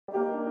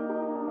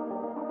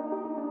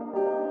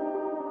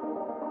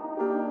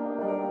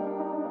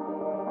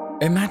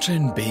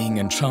Imagine being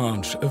in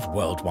charge of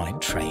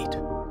worldwide trade.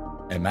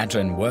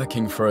 Imagine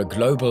working for a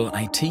global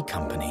IT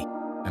company.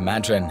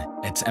 Imagine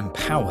it's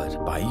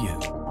empowered by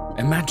you.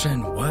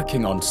 Imagine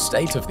working on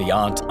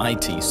state-of-the-art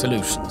IT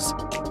solutions.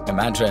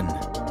 Imagine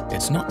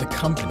it's not the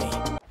company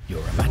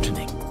you're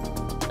imagining.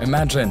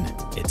 Imagine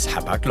it's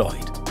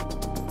Hapag-Lloyd.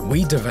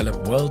 We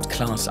develop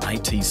world-class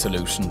IT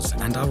solutions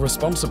and are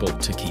responsible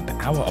to keep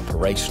our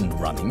operation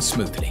running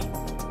smoothly.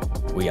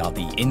 We are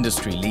the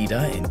industry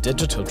leader in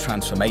digital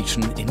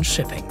transformation in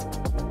shipping.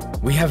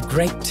 We have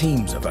great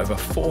teams of over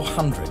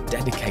 400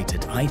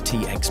 dedicated IT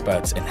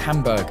experts in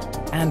Hamburg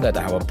and at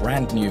our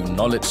brand new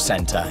knowledge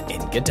center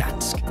in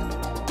Gdansk.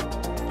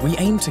 We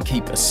aim to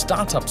keep a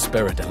startup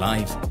spirit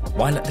alive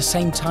while at the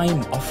same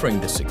time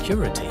offering the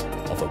security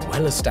of a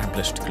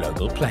well-established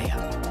global player.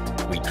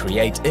 We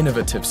create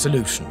innovative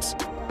solutions.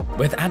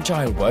 With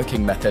agile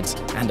working methods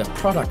and a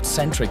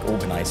product-centric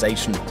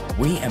organization,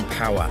 we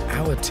empower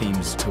our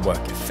teams to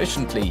work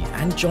efficiently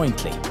and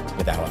jointly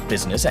with our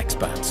business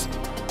experts.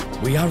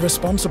 We are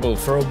responsible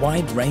for a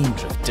wide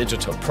range of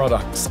digital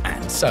products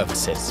and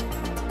services.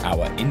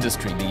 Our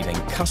industry-leading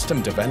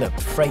custom-developed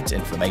freight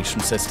information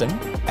system,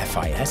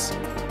 FIS,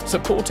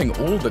 supporting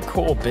all the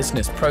core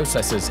business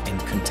processes in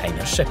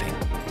container shipping.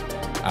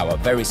 Our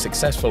very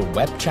successful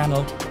web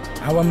channel,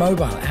 our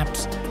mobile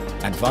apps,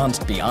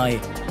 advanced BI,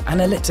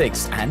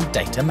 analytics and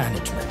data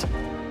management,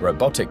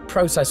 robotic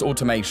process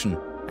automation,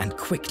 and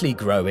quickly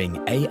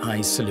growing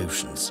AI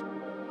solutions.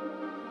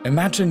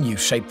 Imagine you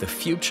shape the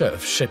future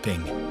of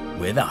shipping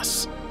with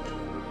us.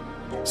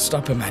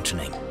 Stop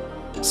imagining.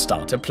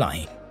 Start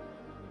applying.